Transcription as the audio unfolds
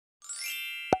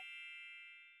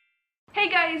Hey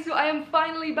guys, so I am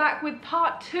finally back with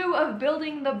part 2 of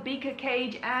building the Beaker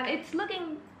cage, and it's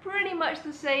looking pretty much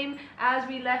the same as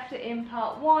we left it in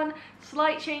part 1.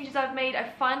 Slight changes I've made. I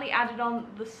finally added on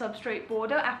the substrate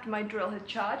border after my drill had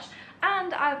charged,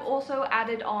 and I've also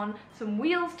added on some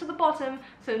wheels to the bottom,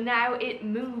 so now it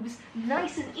moves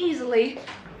nice and easily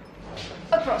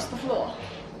across the floor.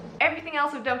 Everything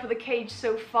else I've done for the cage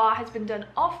so far has been done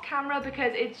off camera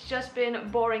because it's just been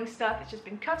boring stuff. It's just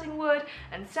been cutting wood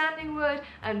and sanding wood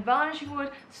and varnishing wood,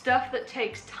 stuff that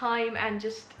takes time and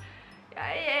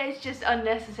it's just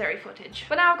unnecessary footage.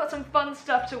 But now I've got some fun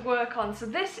stuff to work on. So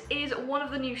this is one of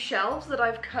the new shelves that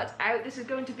I've cut out. This is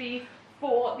going to be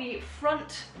for the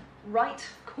front right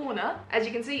corner. As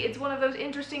you can see, it's one of those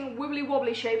interesting wibbly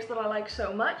wobbly shapes that I like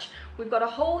so much. We've got a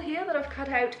hole here that I've cut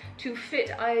out to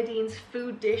fit Iodine's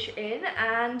food dish in,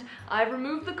 and I've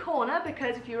removed the corner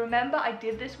because if you remember, I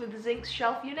did this with Zinc's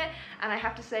shelf unit, and I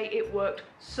have to say it worked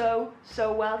so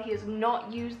well. He has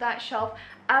not used that shelf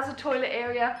as a toilet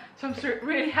area, so I'm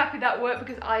really happy that worked,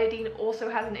 because Iodine also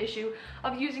has an issue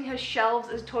of using her shelves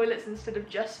as toilets instead of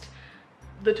just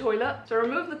the toilet. So I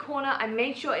removed the corner. I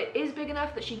made sure it is big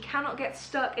enough that she cannot get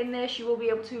stuck in there. She will be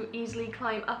able to easily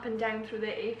climb up and down through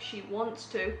there if she wants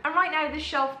to. And right now this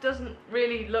shelf doesn't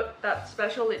really look that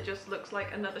special. It just looks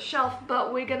like another shelf,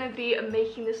 but we're gonna be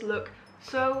making this look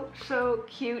so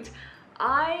cute.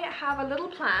 I have a little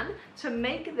plan to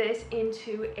make this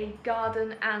into a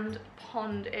garden and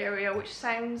pond area, which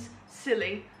sounds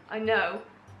silly, I know.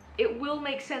 It will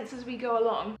make sense as we go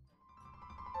along.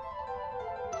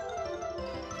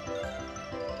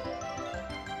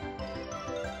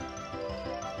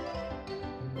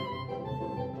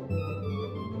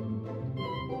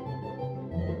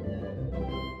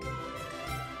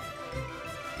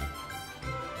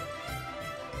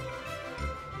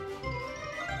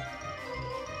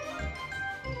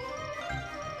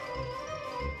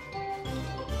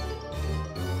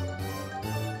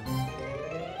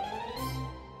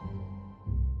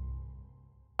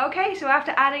 Okay, so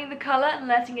after adding the colour and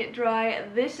letting it dry,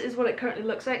 this is what it currently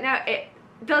looks like. Now, it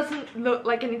doesn't look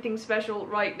like anything special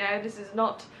right now. This is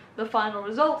not the final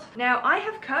result. Now, I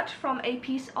have cut from a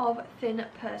piece of thin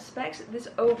perspex, this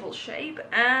oval shape,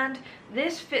 and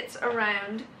this fits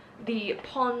around the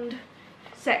pond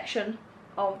section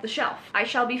of the shelf. I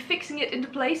shall be fixing it into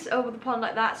place over the pond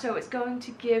like that, so it's going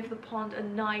to give the pond a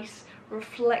nice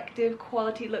reflective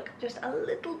quality look, just a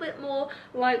little bit more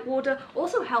like water.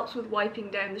 Also helps with wiping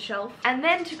down the shelf. And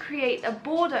then to create a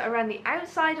border around the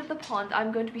outside of the pond,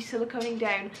 I'm going to be siliconing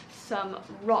down some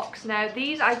rocks. Now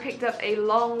these I picked up a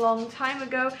long time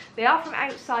ago. They are from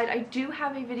outside. I do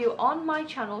have a video on my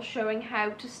channel showing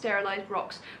how to sterilize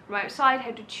rocks from outside,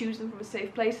 how to choose them from a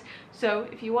safe place. So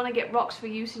if you want to get rocks for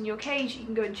use in your cage, you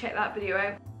can go and check that video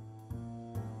out.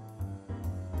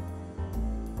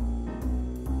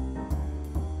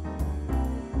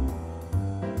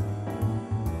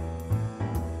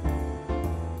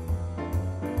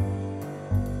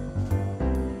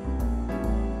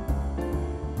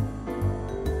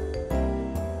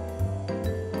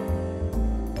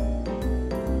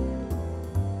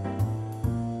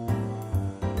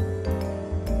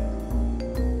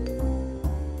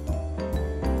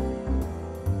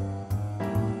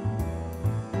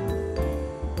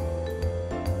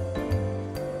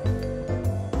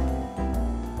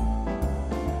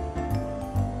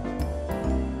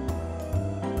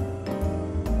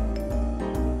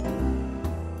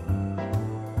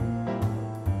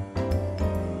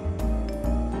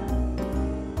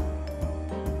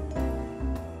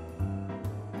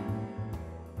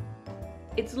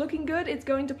 It's looking good, it's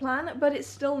going to plan, but it's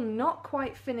still not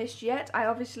quite finished yet. I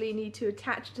obviously need to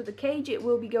attach to the cage. It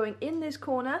will be going in this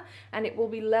corner and it will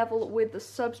be level with the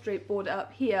substrate border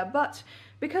up here, but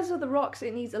because of the rocks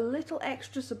it needs a little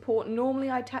extra support.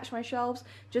 Normally I attach my shelves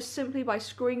just simply by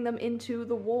screwing them into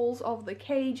the walls of the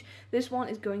cage. This one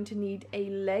is going to need a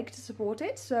leg to support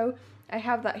it, so I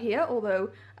have that here, although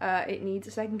it needs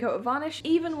a second coat of varnish.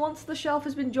 Even once the shelf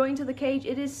has been joined to the cage,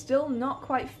 it is still not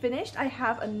quite finished. I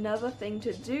have another thing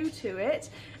to do to it,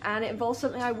 and it involves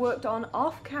something I worked on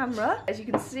off camera. As you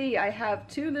can see, I have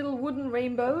two little wooden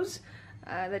rainbows.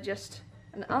 They're just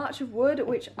an arch of wood,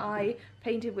 which I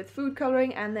painted with food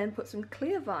colouring and then put some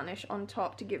clear varnish on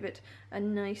top to give it a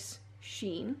nice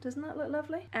sheen. Doesn't that look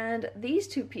lovely? And these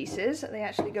two pieces, they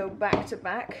actually go back to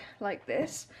back like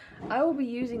this. I will be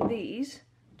using these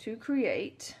to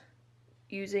create,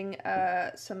 using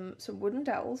some wooden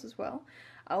dowels as well.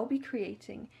 I will be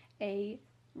creating a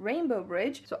rainbow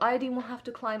bridge. So Iodine will have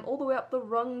to climb all the way up the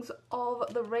rungs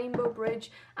of the rainbow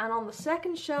bridge, and on the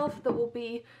second shelf that will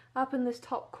be up in this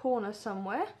top corner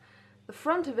somewhere, the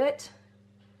front of it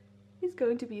is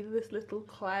going to be this little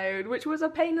cloud, which was a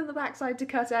pain in the backside to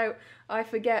cut out. I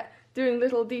forget doing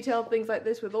little detailed things like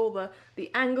this with all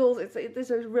the angles. This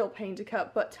is a real pain to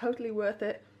cut, but totally worth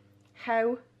it.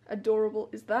 How adorable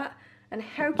is that? And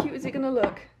how cute is it going to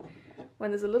look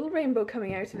when there's a little rainbow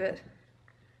coming out of it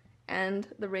and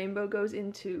the rainbow goes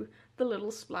into the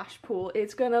little splash pool?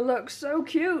 It's going to look so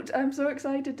cute. I'm so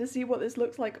excited to see what this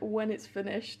looks like when it's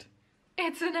finished.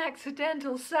 It's an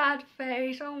accidental sad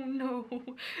face, oh no.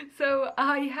 So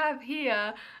I have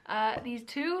here these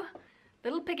two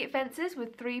little picket fences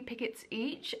with 3 pickets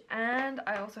each, and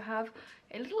I also have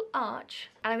a little arch.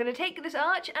 And I'm going to take this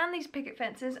arch and these picket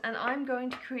fences and I'm going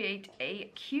to create a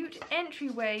cute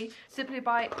entryway simply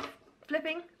by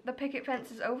flipping the picket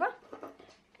fences over.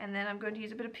 And then I'm going to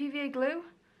use a bit of PVA glue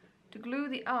to glue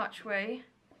the archway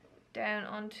down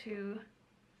onto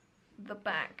the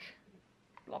back.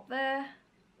 Plop there,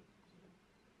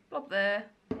 plop there,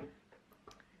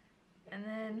 and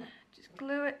then just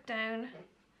glue it down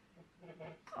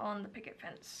on the picket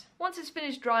fence. Once it's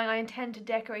finished drying, I intend to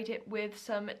decorate it with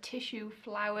some tissue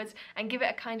flowers and give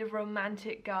it a kind of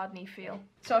romantic garden-y feel.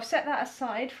 So I've set that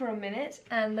aside for a minute,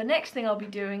 and the next thing I'll be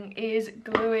doing is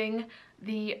gluing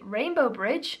the rainbow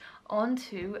bridge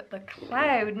onto the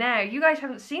cloud. Now, you guys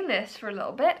haven't seen this for a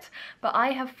little bit, but I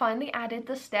have finally added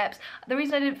the steps. The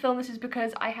reason I didn't film this is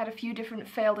because I had a few different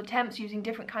failed attempts using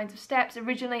different kinds of steps.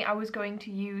 Originally, I was going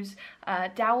to use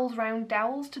dowels, round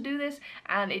dowels to do this,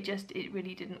 and it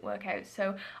really didn't work out.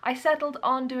 So I settled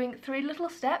on doing 3 little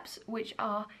steps, which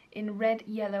are in red,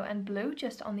 yellow, and blue,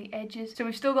 just on the edges. So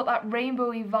we've still got that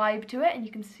rainbowy vibe to it, and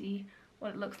you can see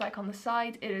what it looks like on the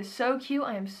side. It is so cute.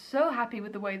 I am so happy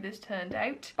with the way this turned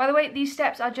out. By the way, these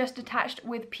steps are just attached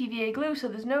with PVA glue, so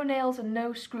there's no nails and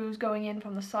no screws going in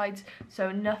from the sides,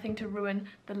 so nothing to ruin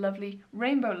the lovely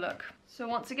rainbow look. So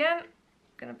once again, I'm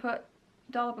gonna put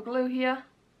a dollop of glue here,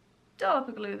 dollop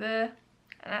of glue there,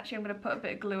 and actually I'm gonna put a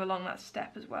bit of glue along that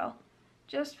step as well,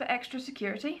 just for extra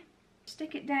security.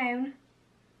 Stick it down,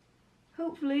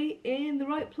 hopefully in the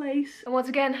right place. And once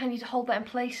again, I need to hold that in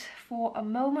place for a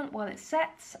moment while it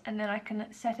sets, and then I can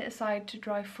set it aside to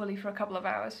dry fully for a couple of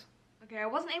hours. Okay, I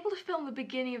wasn't able to film the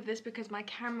beginning of this because my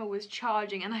camera was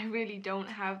charging and I really don't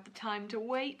have the time to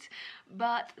wait,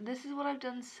 but this is what I've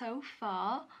done so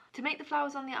far. To make the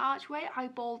flowers on the archway, I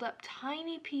balled up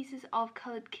tiny pieces of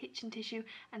coloured kitchen tissue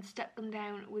and stuck them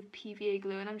down with PVA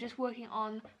glue, and I'm just working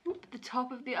on the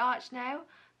top of the arch now.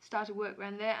 Started work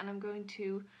around there, and I'm going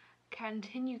to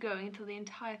continue going until the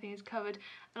entire thing is covered.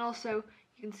 And also,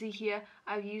 you can see here,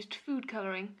 I've used food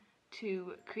colouring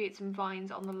to create some vines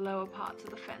on the lower parts of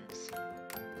the fence.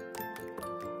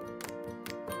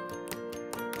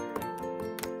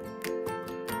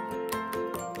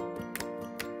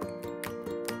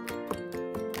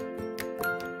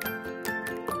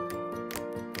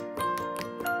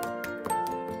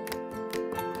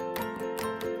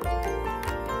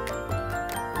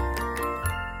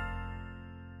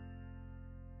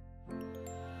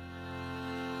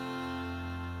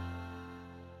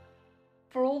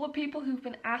 For all the people who've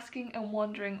been asking and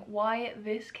wondering why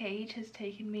this cage has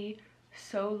taken me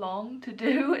so long to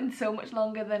do and so much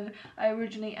longer than I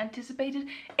originally anticipated,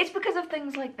 it's because of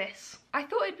things like this. I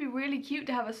thought it'd be really cute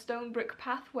to have a stone brick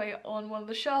pathway on one of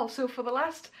the shelves, so for the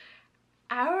last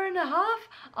hour and a half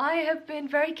I have been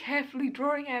very carefully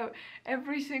drawing out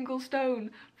every single stone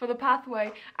for the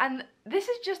pathway, and this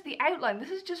is just the outline.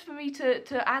 This is just for me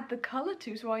to add the colour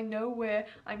to, so I know where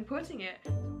I'm putting it.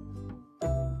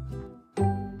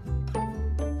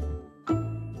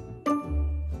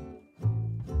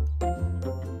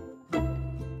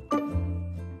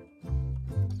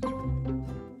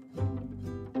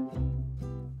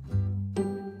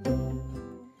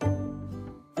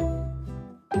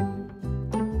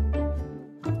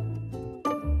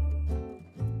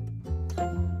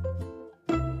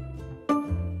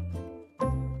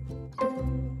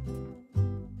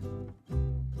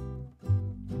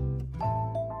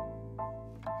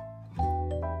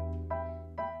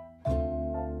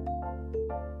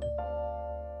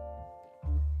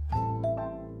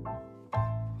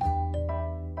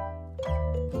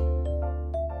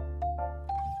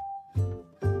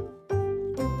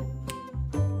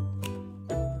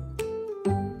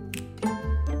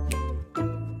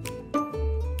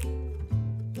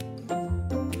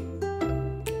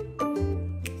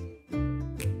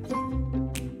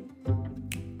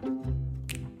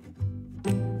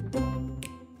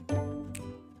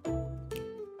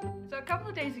 A couple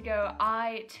of days ago,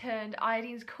 I turned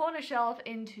Iodine's corner shelf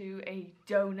into a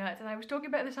donut, and I was talking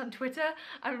about this on Twitter.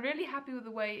 I'm really happy with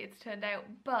the way it's turned out,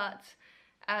 but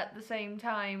at the same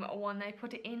time, when I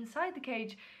put it inside the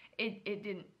cage, it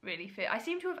didn't really fit. I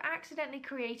seem to have accidentally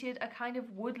created a kind of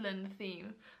woodland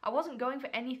theme. I wasn't going for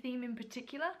any theme in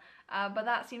particular, but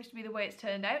that seems to be the way it's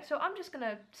turned out, so I'm just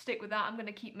gonna stick with that. I'm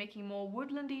gonna keep making more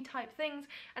woodlandy type things,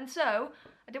 and so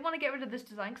I didn't want to get rid of this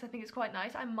design because I think it's quite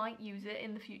nice. I might use it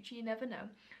in the future, you never know.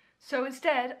 So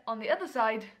instead, on the other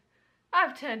side,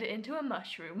 I've turned it into a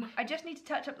mushroom. I just need to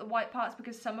touch up the white parts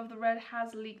because some of the red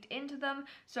has leaked into them,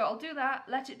 so I'll do that,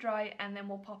 let it dry, and then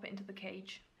we'll pop it into the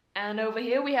cage. And over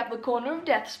here we have the corner of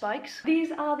death spikes.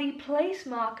 These are the place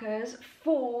markers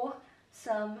for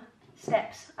some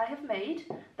steps I have made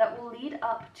that will lead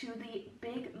up to the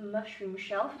big mushroom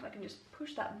shelf. If I can just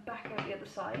push that back out the other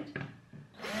side.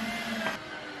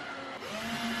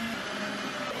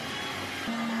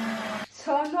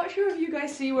 So I'm not sure if you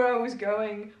guys see where I was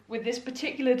going with this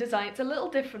particular design. It's a little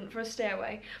different for a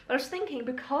stairway, but I was thinking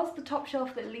because the top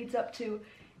shelf that it leads up to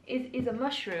is a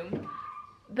mushroom,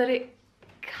 that it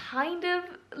kind of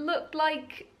looked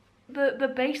like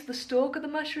the base, the stalk of the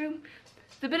mushroom.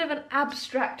 It's a bit of an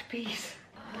abstract piece.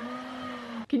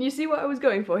 Can you see what I was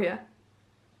going for here?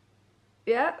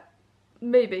 Yeah?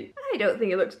 Maybe. I don't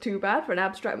think it looks too bad for an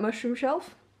abstract mushroom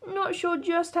shelf. Not sure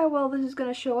just how well this is going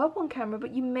to show up on camera,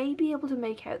 but you may be able to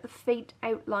make out the faint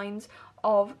outlines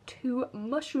of 2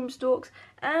 mushroom stalks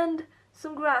and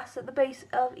some grass at the base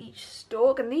of each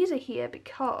stalk. And these are here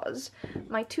because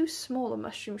my 2 smaller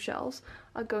mushroom shells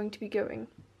are going to be going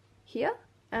here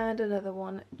and another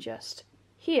one just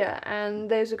here. And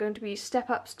those are going to be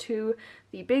step-ups to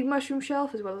the big mushroom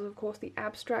shelf as well as, of course, the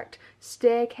abstract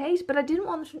staircase. But I didn't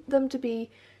want them to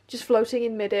be just floating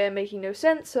in midair, making no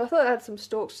sense, so I thought I'd add some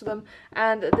stalks to them.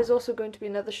 And there's also going to be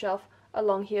another shelf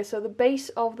along here, so the base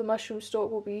of the mushroom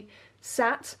stalk will be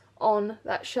sat on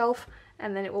that shelf,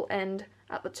 and then it will end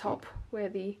at the top where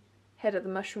the head of the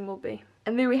mushroom will be.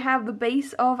 And there we have the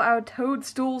base of our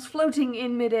toadstools floating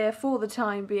in midair for the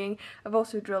time being. I've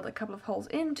also drilled a couple of holes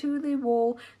into the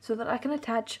wall so that I can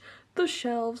attach the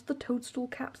shelves, the toadstool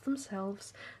caps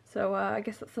themselves. So I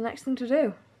guess that's the next thing to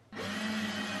do.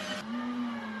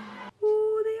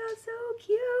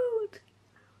 Cute.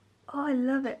 Oh, I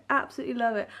love it. Absolutely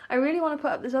love it. I really want to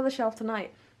put up this other shelf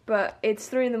tonight, but it's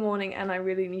 3 in the morning and I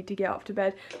really need to get off to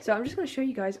bed. So I'm just going to show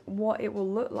you guys what it will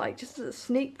look like, just as a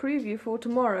sneak preview for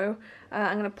tomorrow.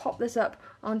 I'm going to pop this up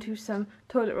onto some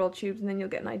toilet roll tubes and then you'll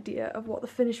get an idea of what the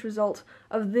finished result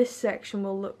of this section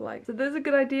will look like. So there's a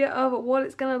good idea of what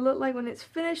it's going to look like when it's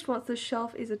finished, once the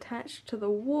shelf is attached to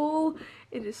the wall.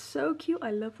 It is so cute.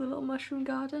 I love the little mushroom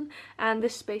garden. And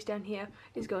this space down here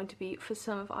is going to be for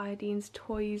some of Iodine's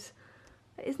toys.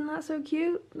 Isn't that so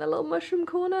cute? The little mushroom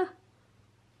corner.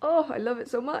 Oh, I love it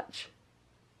so much.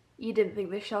 You didn't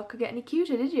think this shelf could get any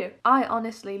cuter, did you? I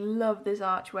honestly love this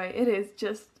archway. It is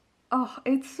just, oh,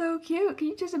 it's so cute. Can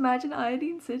you just imagine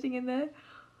Iodine sitting in there?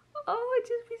 Oh, it'd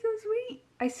just be so sweet.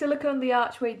 I siliconed the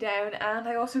archway down and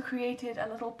I also created a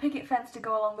little picket fence to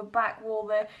go along the back wall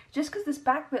there. Just because this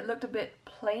back bit looked a bit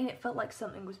plain, it felt like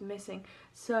something was missing.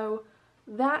 So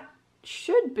that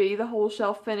should be the whole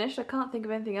shelf finished. I can't think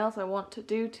of anything else I want to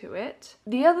do to it.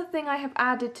 The other thing I have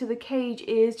added to the cage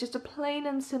is just a plain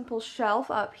and simple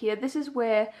shelf up here. This is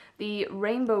where the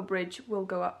rainbow bridge will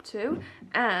go up to,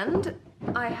 and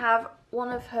I have one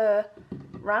of her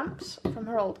ramps from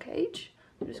her old cage.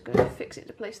 I'm just going to fix it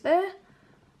to place there.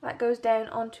 That goes down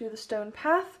onto the stone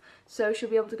path, so she'll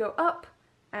be able to go up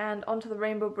and onto the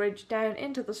rainbow bridge, down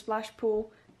into the splash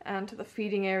pool and to the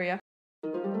feeding area.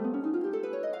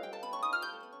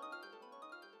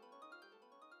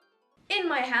 In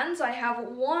my hands I have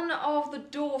one of the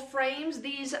door frames.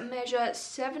 These measure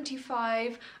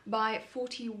 75 by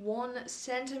 41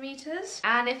 centimeters,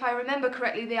 and if I remember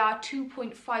correctly they are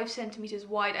 2.5 centimeters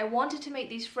wide. I wanted to make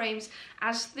these frames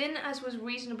as thin as was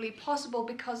reasonably possible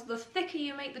because the thicker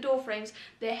you make the door frames,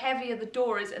 the heavier the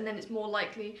door is, and then it's more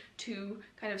likely to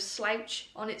kind of slouch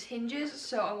on its hinges.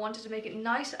 So I wanted to make it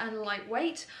nice and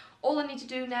lightweight. All I need to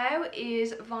do now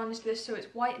is varnish this so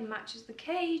it's white and matches the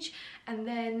cage, and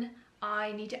then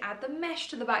I need to add the mesh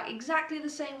to the back exactly the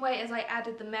same way as I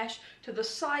added the mesh to the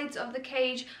sides of the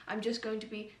cage. I'm just going to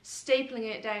be stapling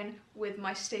it down with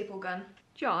my staple gun.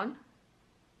 John,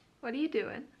 what are you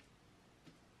doing?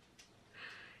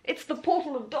 It's the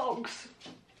portal of dogs.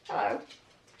 Hello.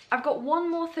 I've got one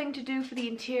more thing to do for the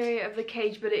interior of the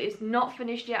cage, but it is not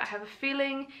finished yet. I have a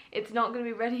feeling it's not going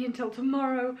to be ready until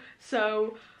tomorrow,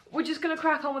 so we're just going to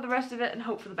crack on with the rest of it and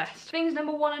hope for the best. Things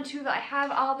number 1 and 2 that I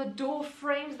have are the door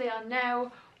frames. They are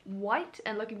now white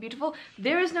and looking beautiful.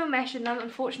 There is no mesh in them.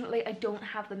 Unfortunately, I don't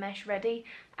have the mesh ready,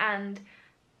 and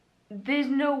there's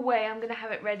no way I'm going to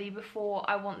have it ready before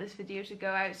I want this video to go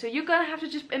out. So you're going to have to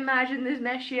just imagine this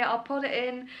mesh here. I'll put it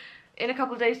in in a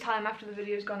couple of days time after the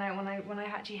video's gone out when I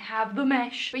actually have the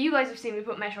mesh. But you guys have seen me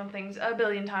put mesh on things a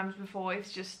billion times before.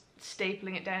 It's just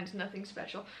stapling it down to nothing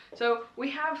special. So we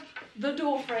have the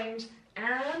door frames,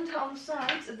 and on the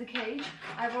sides of the cage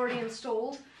I've already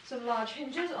installed some large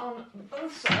hinges on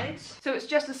both sides. So it's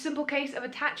just a simple case of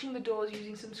attaching the doors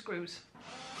using some screws.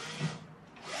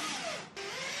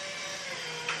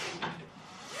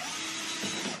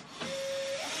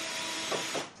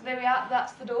 So there we are,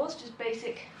 that's the doors, just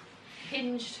basic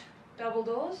hinged double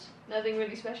doors. Nothing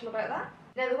really special about that.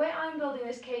 Now the way I'm building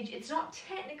this cage, it's not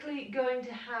technically going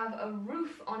to have a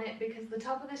roof on it because the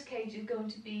top of this cage is going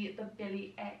to be the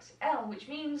Billy XL, which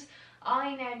means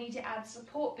I now need to add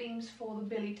support beams for the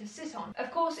Billy to sit on.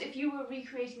 Of course, if you were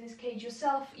recreating this cage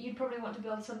yourself, you'd probably want to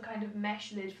build some kind of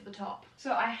mesh lid for the top.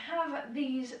 So I have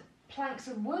these planks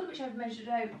of wood, which I've measured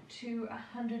out to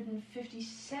 150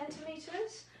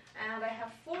 centimeters, and I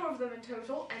have 4 of them in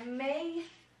total. I may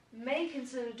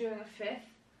consider doing a 5th.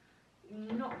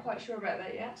 Not quite sure about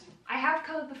that yet. I have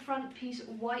coloured the front piece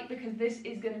white because this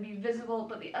is going to be visible,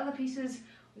 but the other pieces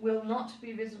will not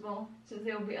be visible since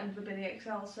they will be under the Billy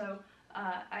XL, so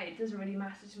it doesn't really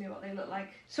matter to me what they look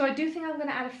like. So I do think I'm going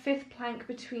to add a 5th plank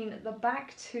between the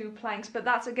back 2 planks, but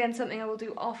that's again something I will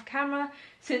do off camera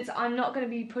since I'm not going to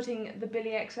be putting the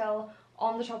Billy XL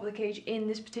on the top of the cage in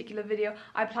this particular video.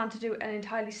 I plan to do an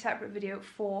entirely separate video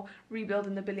for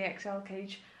rebuilding the Billy XL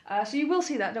cage. So you will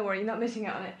see that, don't worry, you're not missing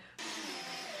out on it.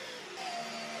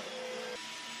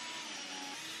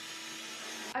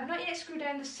 I've not yet screwed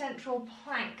down the central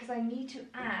plank because I need to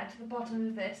add to the bottom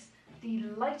of this the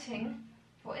lighting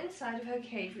for inside of her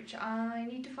cage, which I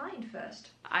need to find first.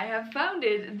 I have found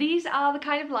it! These are the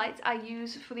kind of lights I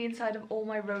use for the inside of all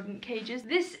my rodent cages.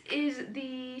 This is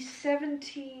the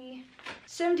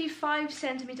 75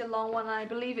 centimeter long one, and I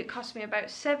believe it cost me about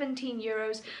 17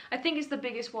 euros. I think it's the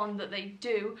biggest one that they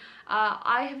do.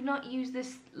 I have not used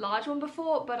this large one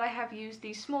before, but I have used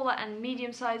these smaller and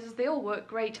medium sizes. They all work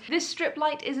great. This strip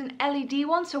light is an LED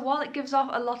one, so while it gives off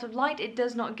a lot of light, it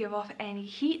does not give off any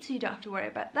heat, so you don't have to worry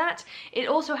about that. It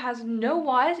also has no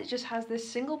wires, it just has this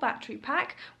single battery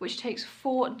pack, which takes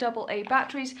 4 AA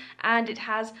batteries, and it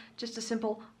has just a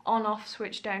simple on-off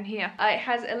switch down here. It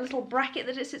has a little bracket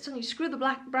that it sits on. You screw the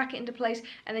black bracket into place,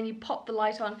 and then you pop the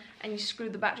light on, and you screw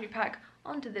the battery pack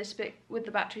onto this bit with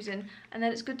the batteries in, and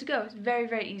then it's good to go. It's very,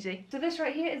 very easy. So this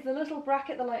right here is the little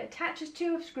bracket the light attaches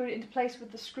to. I've screwed it into place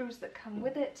with the screws that come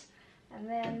with it, and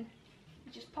then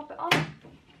you just pop it on.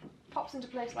 Pops into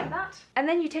place like that. And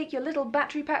then you take your little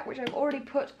battery pack, which I've already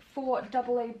put 4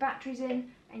 AA batteries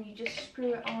in, and you just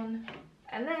screw it on,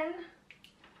 and then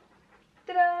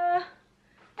ta-da!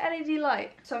 LED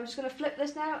light. So I'm just going to flip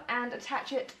this now and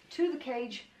attach it to the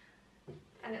cage,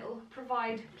 and it'll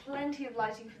provide plenty of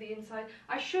lighting for the inside.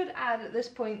 I should add at this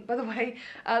point, by the way,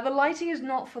 the lighting is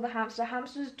not for the hamster.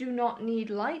 Hamsters do not need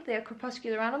light. They are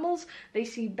crepuscular animals. They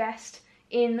see best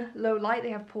in low light.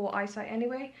 They have poor eyesight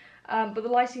anyway. But the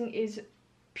lighting is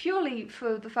purely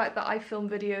for the fact that I film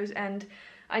videos and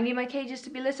I need my cages to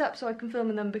be lit up so I can film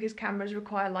in them because cameras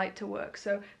require light to work.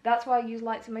 So that's why I use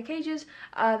lights in my cages.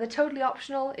 They're totally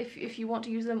optional if you want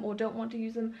to use them or don't want to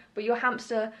use them, but your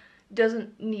hamster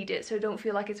doesn't need it, so don't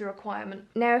feel like it's a requirement.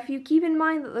 Now, if you keep in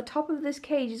mind that the top of this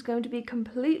cage is going to be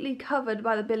completely covered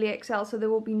by the Billy XL, so there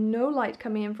will be no light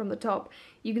coming in from the top,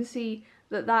 you can see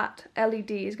that that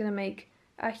LED is going to make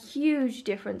a huge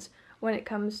difference when it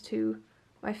comes to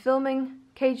my filming,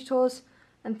 cage tours,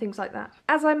 and things like that.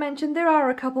 As I mentioned, there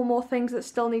are a couple more things that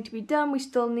still need to be done. We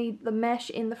still need the mesh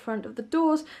in the front of the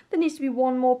doors. There needs to be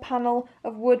one more panel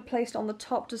of wood placed on the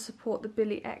top to support the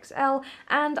Billy XL,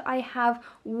 and I have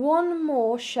one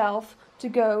more shelf to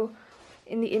go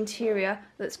in the interior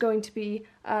that's going to be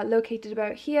located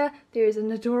about here. There is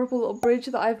an adorable little bridge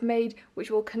that I've made which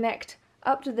will connect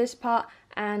up to this part,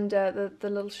 and the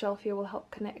little shelf here will help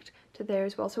connect to there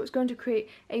as well. So it's going to create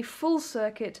a full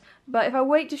circuit, but if I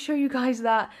wait to show you guys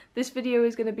that, this video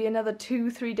is going to be another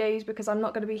 2-3 days because I'm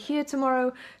not going to be here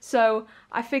tomorrow. So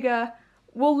I figure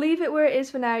we'll leave it where it is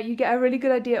for now. You get a really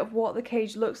good idea of what the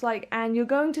cage looks like, and you're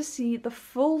going to see the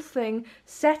full thing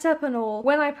set up and all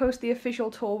when I post the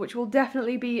official tour, which will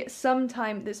definitely be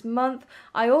sometime this month.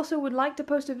 I also would like to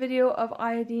post a video of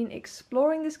Iodine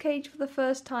exploring this cage for the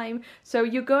first time, so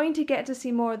you're going to get to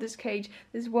see more of this cage.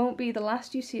 This won't be the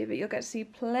last you see of it. You'll get to see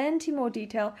plenty more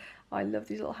detail. I love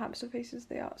these little hamster faces,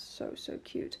 they are so, so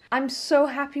cute. I'm so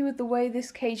happy with the way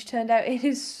this cage turned out. It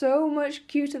is so much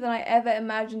cuter than I ever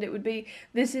imagined it would be.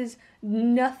 This is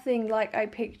nothing like I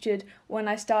pictured when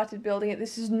I started building it.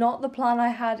 This is not the plan I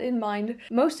had in mind.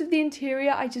 Most of the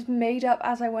interior I just made up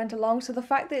as I went along, so the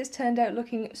fact that it's turned out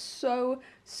looking so,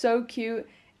 so cute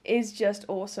is just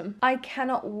awesome. I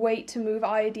cannot wait to move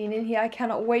Iodine in here. I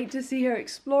cannot wait to see her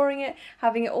exploring it,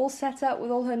 having it all set up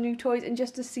with all her new toys, and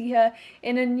just to see her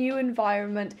in a new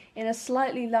environment, in a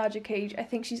slightly larger cage. I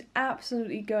think she's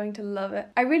absolutely going to love it.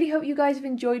 I really hope you guys have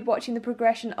enjoyed watching the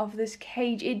progression of this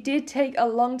cage. It did take a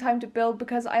long time to build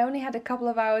because I only had a couple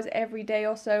of hours every day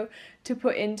or so to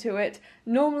put into it.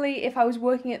 Normally, if I was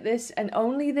working at this and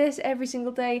only this every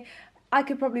single day, I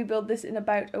could probably build this in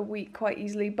about a week quite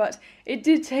easily, but it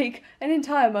did take an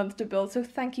entire month to build, so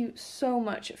thank you so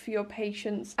much for your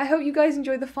patience. I hope you guys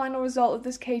enjoy the final result of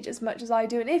this cage as much as I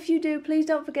do, and if you do, please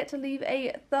don't forget to leave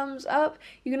a thumbs up.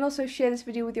 You can also share this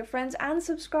video with your friends and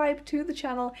subscribe to the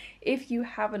channel if you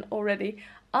haven't already.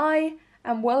 I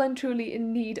am well and truly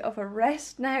in need of a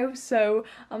rest now, so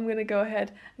I'm gonna go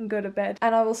ahead and go to bed,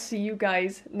 and I will see you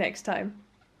guys next time.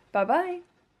 Bye bye!